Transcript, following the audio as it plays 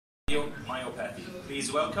myopathy.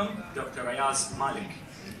 Please welcome Dr. Rayaz Malik.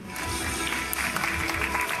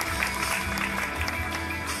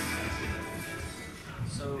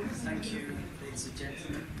 So, thank you, ladies and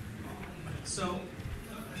gentlemen. So,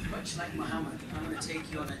 much like Muhammad, I'm going to take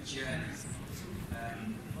you on a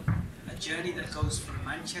journey that goes from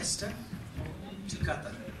Manchester to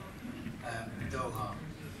Qatar, Doha.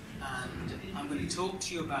 And I'm going to talk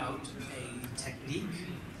to you about a technique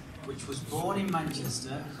which was born in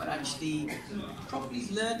Manchester, but actually probably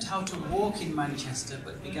learned how to walk in Manchester,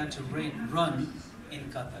 but began to run in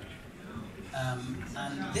Qatar.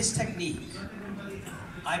 And this technique,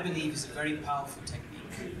 I believe, is a very powerful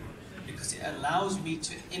technique because it allows me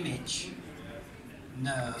to image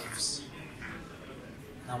nerves.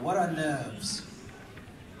 Now, what are nerves?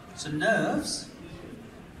 So nerves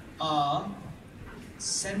are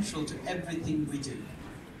central to everything we do.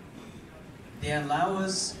 They allow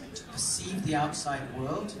us to perceive the outside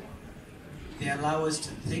world, they allow us to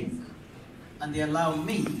think, and they allow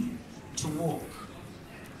me to walk.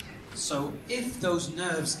 So if those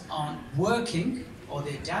nerves aren't working or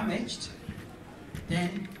they're damaged,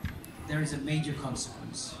 then there is a major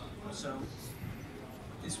consequence. So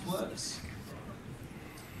this works.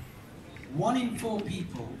 1 in 4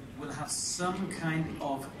 people will have some kind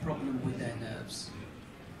of problem with their nerves.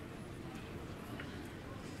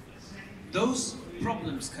 Those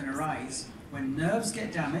problems can arise when nerves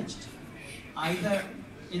get damaged, either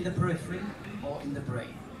in the periphery or in the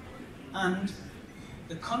brain. And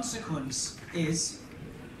the consequence is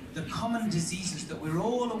the common diseases that we're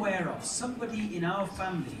all aware of. Somebody in our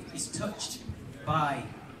family is touched by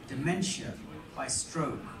dementia, by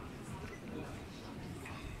stroke,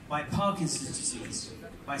 by Parkinson's disease,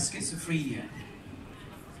 by schizophrenia,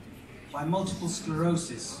 by multiple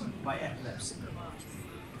sclerosis, by epilepsy.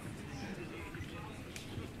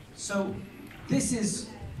 So this is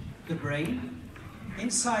the brain.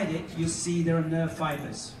 Inside it, you see there are nerve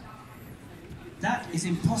fibers. That is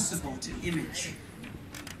impossible to image.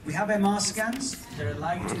 We have MR scans that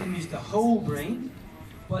allow you to image the whole brain,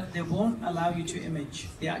 but they won't allow you to image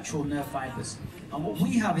the actual nerve fibers. And what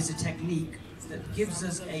we have is a technique that gives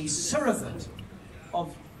us a surrogate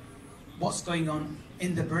of what's going on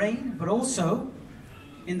in the brain, but also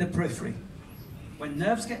in the periphery. When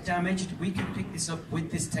nerves get damaged, we can pick this up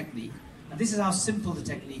with this technique. And this is how simple the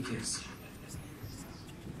technique is.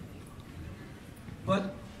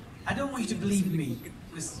 But I don't want you to believe me,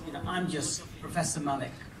 because I'm just Professor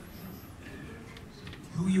Malik.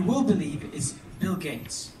 Who you will believe is Bill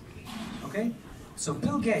Gates. Okay? So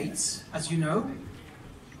Bill Gates, as you know,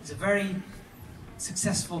 is a very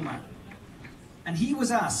successful man. And he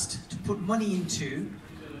was asked to put money into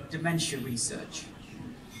dementia research.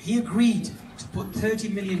 He agreed to put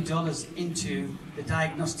 $30 million into the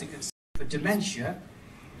diagnostic for dementia.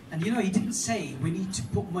 And he didn't say we need to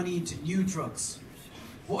put money into new drugs.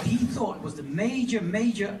 What he thought was the major,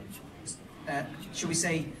 shall we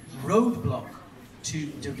say, roadblock to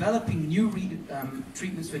developing new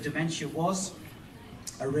treatments for dementia was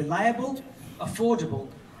a reliable, affordable,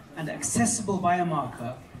 and accessible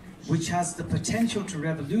biomarker which has the potential to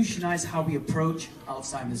revolutionize how we approach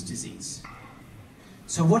Alzheimer's disease.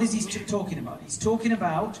 So what is he talking about? He's talking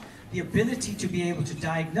about the ability to be able to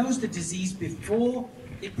diagnose the disease before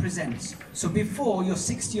it presents. So before your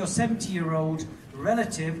 60 or 70-year-old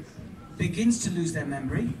relative begins to lose their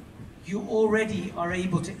memory, you already are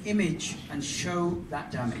able to image and show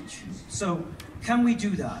that damage. So can we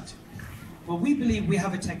do that? Well, we believe we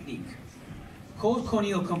have a technique called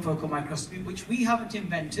Corneal Confocal Microscopy, which we haven't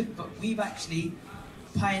invented, but we've actually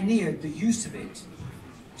pioneered the use of it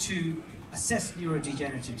to assess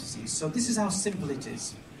neurodegenerative disease. So this is how simple it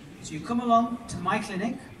is. So you come along to my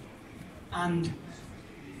clinic, and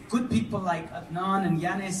good people like Hanan and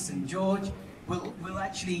Yanis and George will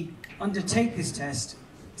actually undertake this test.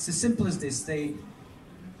 It's as simple as this. The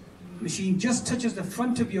machine just touches the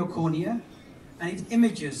front of your cornea, and it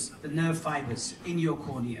images the nerve fibers in your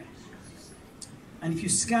cornea. And if you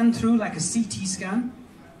scan through like a CT scan,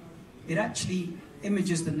 it actually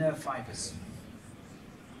images the nerve fibers.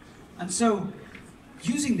 And so,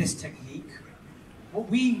 using this technique, what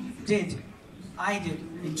I did,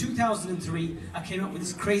 in 2003, I came up with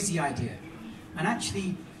this crazy idea. And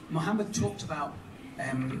actually, Muhammad talked about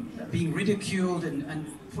being ridiculed and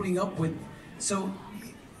putting up with. So,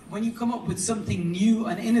 when you come up with something new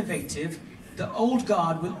and innovative, the old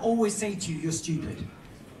guard will always say to you, you're stupid.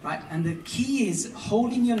 Right? And the key is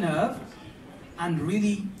holding your nerve and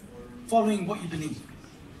really following what you believe.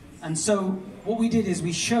 And so what we did is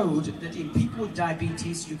we showed that in people with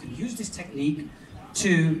diabetes, you can use this technique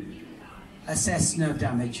to assess nerve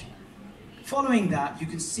damage following that, you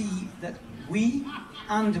can see that we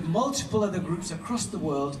and multiple other groups across the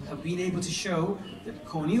world have been able to show that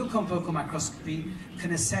corneal confocal microscopy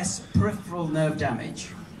can assess peripheral nerve damage,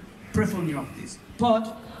 peripheral neuropathies. But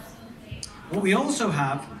what we also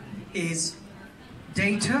have is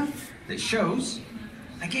data that shows,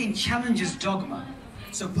 again, challenges dogma.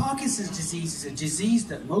 So Parkinson's disease is a disease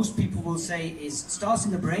that most people will say starts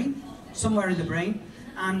in the brain, somewhere in the brain,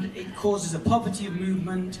 and it causes a poverty of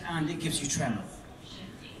movement and it gives you tremor.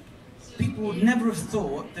 People would never have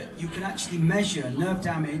thought that you can actually measure nerve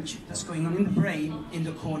damage that's going on in the brain in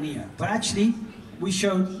the cornea. But actually, we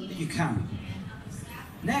showed that you can.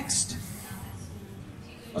 Next,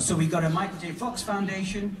 so we got a Michael J. Fox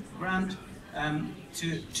Foundation grant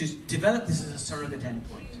to develop this as a surrogate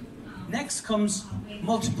endpoint. Next comes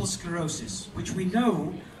multiple sclerosis, which we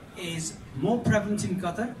know is more prevalent in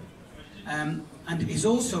Qatar and is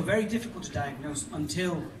also very difficult to diagnose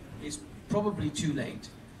until it's probably too late.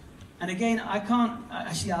 And again, I can't,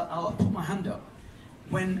 actually I'll put my hand up.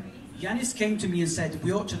 When Yanis came to me and said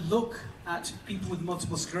we ought to look at people with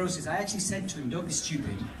multiple sclerosis, I actually said to him, don't be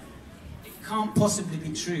stupid. It can't possibly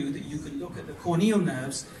be true that you can look at the corneal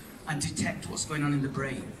nerves and detect what's going on in the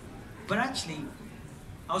brain. But actually,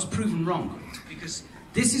 I was proven wrong, because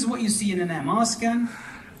this is what you see in an MR scan,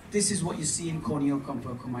 this is what you see in corneal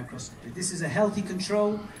confocal microscopy. This is a healthy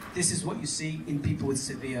control, this is what you see in people with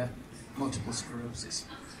severe multiple sclerosis.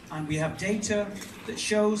 And we have data that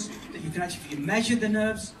shows that you can actually, if you measure the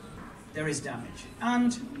nerves, there is damage.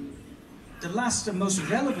 And the last and most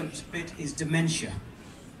relevant bit is dementia.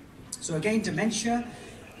 So again, dementia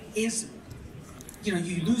is,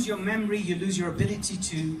 you lose your memory, you lose your ability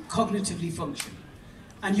to cognitively function.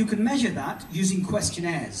 And you can measure that using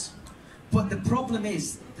questionnaires. But the problem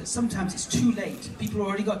is that sometimes it's too late. People have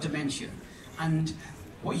already got dementia. And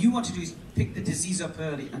what you want to do is pick the disease up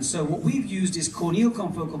early. And so what we've used is corneal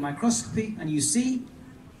confocal microscopy, and you see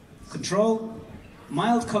control,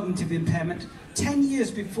 mild cognitive impairment. 10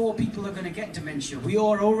 years before people are going to get dementia, we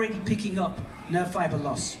are already picking up nerve fiber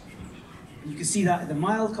loss. And you can see that in the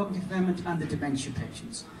mild cognitive impairment and the dementia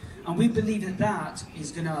patients. And we believe that that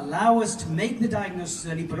is going to allow us to make the diagnosis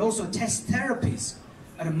early, but also test therapies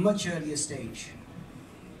at a much earlier stage.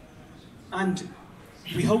 And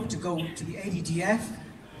we hope to go to the ADDF,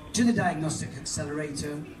 to the Diagnostic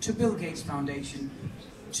Accelerator, to Bill Gates Foundation,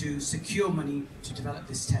 to secure money to develop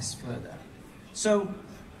this test further. So,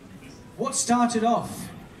 what started off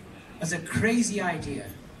as a crazy idea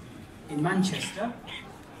in Manchester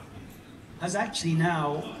has actually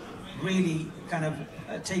now really kind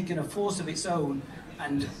of taken a force of its own,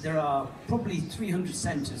 and there are probably 300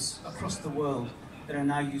 centres across the world that are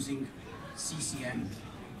now using CCM.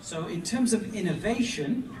 So in terms of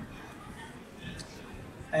innovation,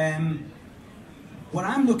 what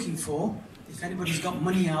I'm looking for, if anybody's got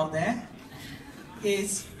money out there,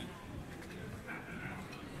 is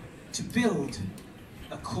to build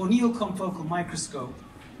a corneal confocal microscope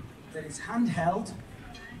that is handheld,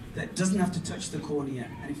 that doesn't have to touch the cornea.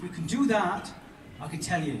 And if we can do that, I can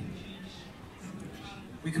tell you,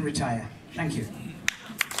 we can retire. Thank you.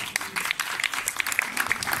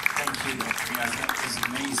 Thank you, Dr. Rayaz. That was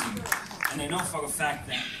amazing. And I know for a fact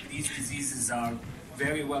that these diseases are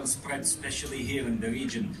very well spread, especially here in the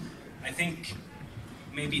region. I think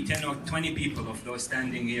maybe 10 or 20 people of those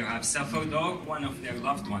standing here have suffered, or one of their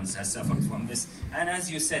loved ones has suffered from this. And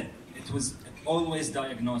as you said, it was always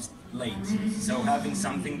diagnosed late. So having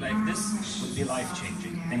something like this would be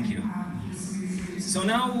life-changing. Thank you. So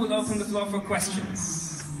now we'll open the floor for questions.